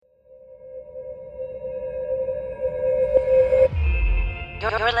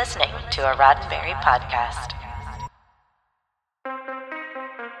You're listening to a Roddenberry podcast.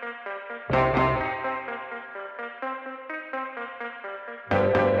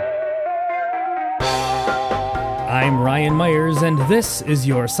 I'm Ryan Myers, and this is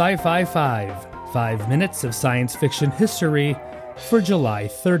your SciFi5, 5 minutes of science fiction history for July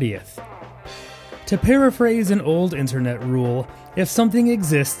 30th. To paraphrase an old internet rule, if something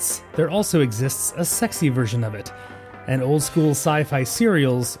exists, there also exists a sexy version of it, and old-school sci-fi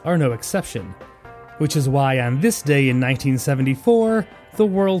serials are no exception. Which is why on this day in 1974, the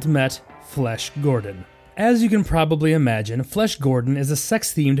world met Flesh Gordon. As you can probably imagine, Flesh Gordon is a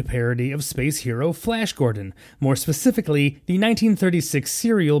sex-themed parody of space hero Flash Gordon, more specifically, the 1936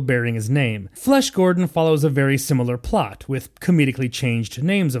 serial bearing his name. Flesh Gordon follows a very similar plot, with comedically changed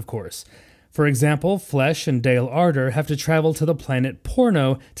names, of course. For example, Flesh and Dale Arter have to travel to the planet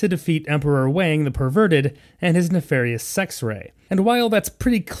Porno to defeat Emperor Wang the Perverted and his nefarious sex ray. And while that's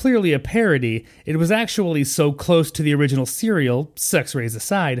pretty clearly a parody, it was actually so close to the original serial, sex rays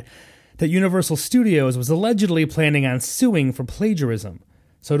aside, that Universal Studios was allegedly planning on suing for plagiarism.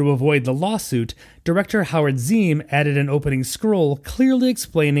 So to avoid the lawsuit, director Howard Zeem added an opening scroll clearly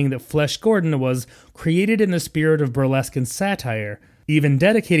explaining that Flesh Gordon was created in the spirit of burlesque and satire, even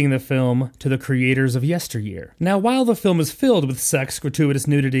dedicating the film to the creators of yesteryear. Now, while the film is filled with sex, gratuitous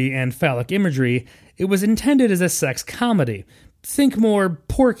nudity, and phallic imagery, it was intended as a sex comedy. Think more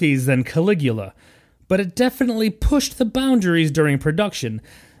Porky's than Caligula. But it definitely pushed the boundaries during production.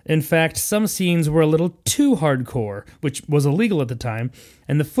 In fact, some scenes were a little too hardcore, which was illegal at the time,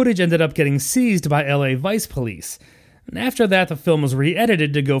 and the footage ended up getting seized by LA Vice Police. And after that, the film was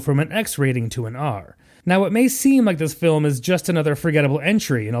re-edited to go from an X rating to an R. Now, it may seem like this film is just another forgettable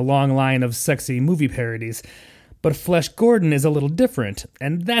entry in a long line of sexy movie parodies, but Flesh Gordon is a little different,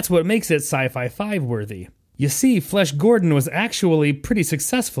 and that's what makes it SciFi5 worthy. You see, Flesh Gordon was actually pretty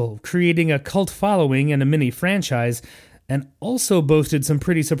successful, creating a cult following and a mini franchise, and also boasted some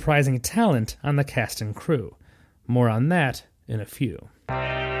pretty surprising talent on the cast and crew. More on that in a few.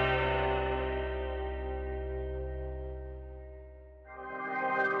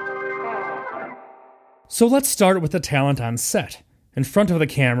 So let's start with the talent on set. In front of the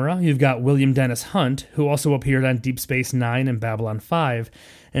camera, you've got William Dennis Hunt, who also appeared on Deep Space Nine and Babylon 5,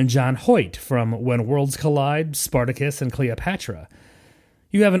 and John Hoyt from When Worlds Collide, Spartacus, and Cleopatra.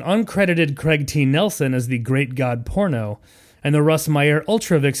 You have an uncredited Craig T. Nelson as the Great God Porno, and the Russ Meyer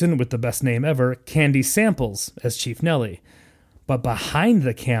Ultra Vixen with the best name ever, Candy Samples, as Chief Nelly. But behind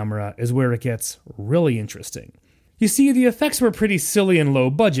the camera is where it gets really interesting. You see, the effects were pretty silly and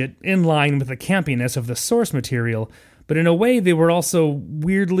low budget, in line with the campiness of the source material, but in a way they were also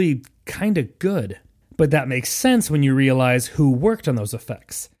weirdly kinda good. But that makes sense when you realize who worked on those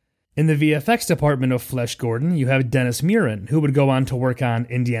effects. In the VFX department of Flesh Gordon, you have Dennis Muren, who would go on to work on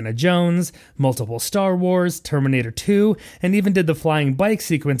Indiana Jones, multiple Star Wars, Terminator 2, and even did the flying bike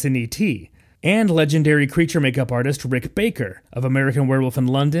sequence in E.T., and legendary creature makeup artist Rick Baker, of American Werewolf in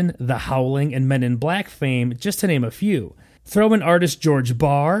London, The Howling, and Men in Black fame, just to name a few. Throw in artist George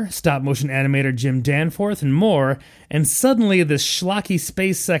Barr, stop-motion animator Jim Danforth, and more, and suddenly this schlocky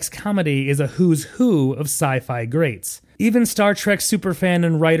space sex comedy is a who's who of sci-fi greats. Even Star Trek superfan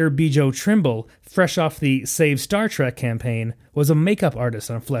and writer B. Joe Trimble, fresh off the Save Star Trek campaign, was a makeup artist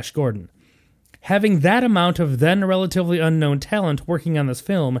on Flesh Gordon. Having that amount of then relatively unknown talent working on this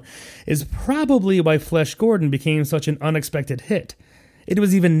film is probably why Flesh Gordon became such an unexpected hit. It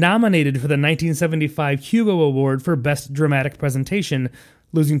was even nominated for the 1975 Hugo Award for Best Dramatic Presentation,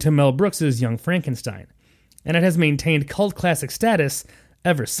 losing to Mel Brooks's Young Frankenstein. And it has maintained cult classic status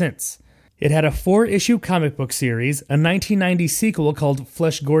ever since. It had a 4-issue comic book series, a 1990 sequel called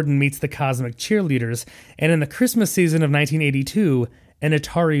Flesh Gordon Meets the Cosmic Cheerleaders, and in the Christmas season of 1982, an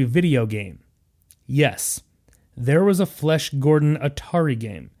Atari video game. Yes, there was a Flesh Gordon Atari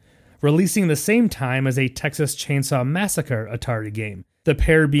game, releasing the same time as a Texas Chainsaw Massacre Atari game, the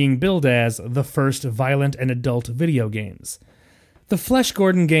pair being billed as the first violent and adult video games. The Flesh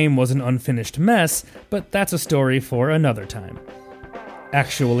Gordon game was an unfinished mess, but that's a story for another time.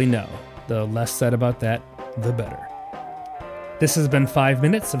 Actually, no. The less said about that, the better. This has been 5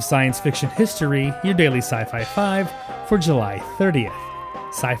 minutes of science fiction history, your daily SciFi5 for July 30th.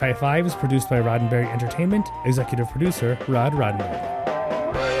 SciFi5 is produced by Roddenberry Entertainment, executive producer Rod Roddenberry.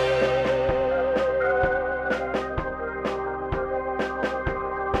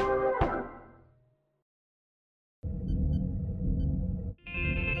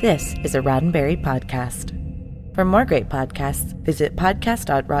 This is a Roddenberry podcast. For more great podcasts, visit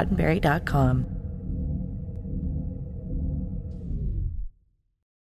podcast.roddenberry.com.